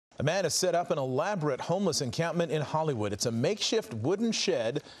A man has set up an elaborate homeless encampment in Hollywood. It's a makeshift wooden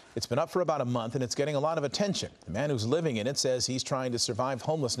shed. It's been up for about a month and it's getting a lot of attention. The man who's living in it says he's trying to survive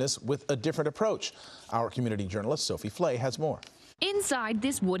homelessness with a different approach. Our community journalist Sophie Flay has more. Inside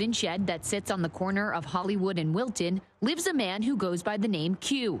this wooden shed that sits on the corner of Hollywood and Wilton lives a man who goes by the name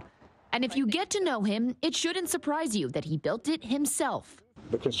Q. And if you get to know him, it shouldn't surprise you that he built it himself.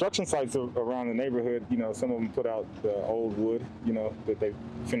 The construction sites around the neighborhood, some of them put out the old wood, that they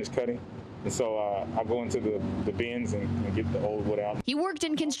finished cutting. And so I go into the bins and get the old wood out. He worked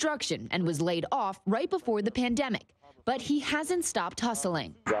in construction and was laid off right before the pandemic, but he hasn't stopped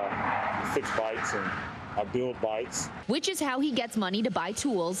hustling. I fix bikes and I build bikes. Which is how he gets money to buy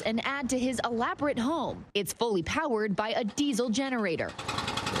tools and add to his elaborate home. It's fully powered by a diesel generator.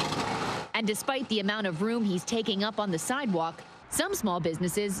 And despite the amount of room he's taking up on the sidewalk, some small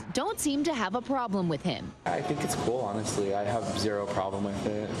businesses don't seem to have a problem with him. I think it's cool, honestly. I have zero problem with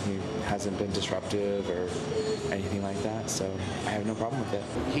it. He hasn't been disruptive or anything like that, so I have no problem with it.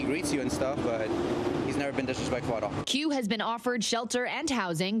 He greets you and stuff, but he's never been disrespectful at all. Q has been offered shelter and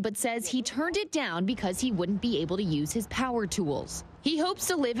housing, but says he turned it down because he wouldn't be able to use his power tools. He hopes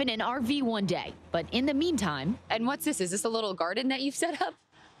to live in an RV one day, but in the meantime... And what's this? Is this a little garden that you've set up?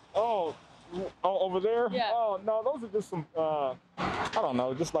 Oh, over there? Yeah. Oh, no, those are just some, I don't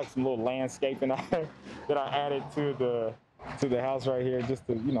know, just like some little landscaping that I added to the house right here, just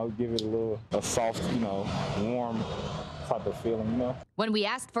to, give it a soft, warm type of feeling, When we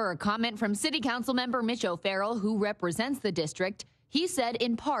asked for a comment from City Council member Mitch O'Farrell, who represents the district, he said,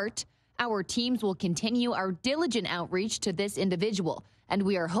 in part, our teams will continue our diligent outreach to this individual, and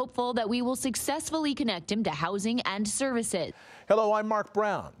we are hopeful that we will successfully connect him to housing and services. Hello, I'm Mark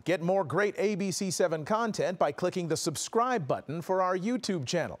Brown. Get more great ABC7 content by clicking the subscribe button for our YouTube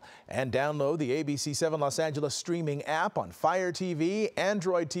channel. And download the ABC7 Los Angeles streaming app on Fire TV,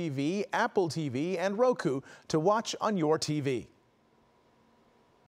 Android TV, Apple TV, and Roku to watch on your TV.